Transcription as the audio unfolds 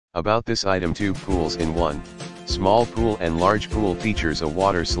About this item: 2 pools in one. Small pool and large pool features a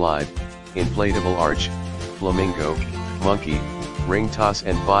water slide, inflatable arch, flamingo, monkey, ring toss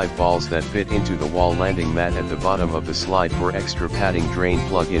and 5 balls that fit into the wall landing mat at the bottom of the slide for extra padding. Drain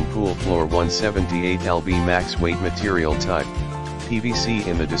plug-in pool floor 178 lb max weight material type. PVC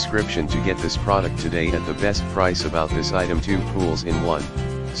in the description to get this product today at the best price. About this item: 2 pools in one.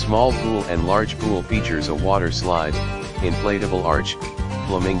 Small pool and large pool features a water slide, inflatable arch,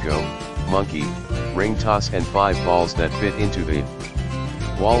 flamingo, monkey, ring toss and 5 balls that fit into the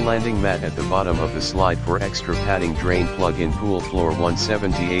wall landing mat at the bottom of the slide for extra padding. Drain plug-in pool floor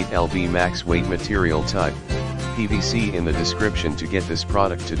 178 lb max weight material type. PVC in the description to get this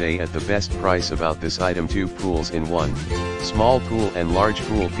product today at the best price. About this item: 2 pools in one. Small pool and large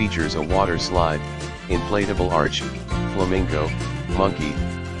pool features a water slide, inflatable arch, flamingo, monkey,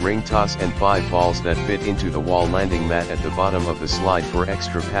 ring toss and 5 balls that fit into the wall landing mat at the bottom of the slide for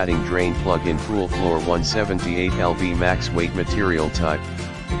extra padding. Drain plug-in pool floor 178 lb max weight material type.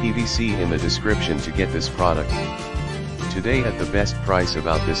 PVC in the description to get this product today at the best price.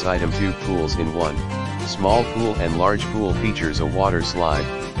 About this item: 2 pools in one. Small pool and large pool features a water slide,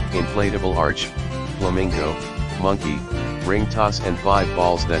 inflatable arch, flamingo, monkey, ring toss and 5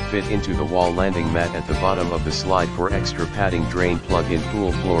 balls that fit into the wall landing mat at the bottom of the slide for extra padding. Drain plug-in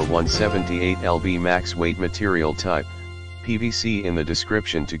pool floor 178 lb max weight material type. PVC in the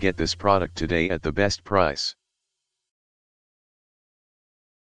description to get this product today at the best price.